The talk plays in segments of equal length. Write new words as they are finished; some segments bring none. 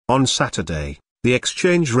On Saturday, the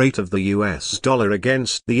exchange rate of the US dollar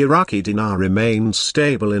against the Iraqi dinar remained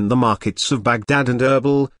stable in the markets of Baghdad and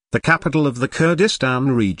Erbil, the capital of the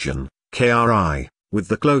Kurdistan region, KRI, with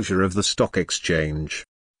the closure of the stock exchange.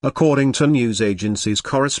 According to news agency's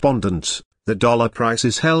correspondent, the dollar price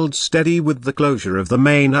is held steady with the closure of the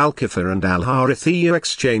main Al-Kifar and Al-Harithiya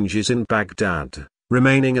exchanges in Baghdad,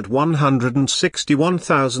 remaining at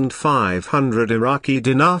 161,500 Iraqi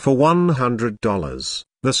dinar for $100,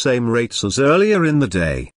 the same rates as earlier in the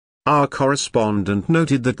day. Our correspondent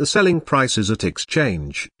noted that the selling prices at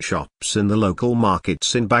exchange shops in the local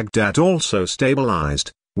markets in Baghdad also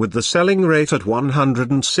stabilized, with the selling rate at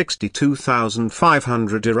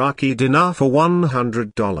 162,500 Iraqi dinar for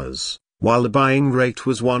 $100, while the buying rate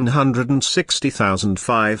was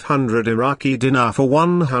 160,500 Iraqi dinar for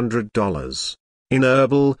 $100. In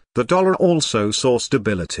Erbil, the dollar also saw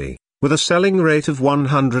stability, with a selling rate of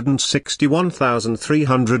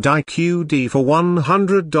 161,300 IQD for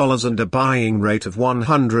 $100 and a buying rate of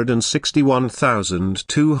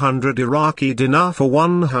 161,200 Iraqi dinar for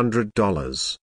 $100.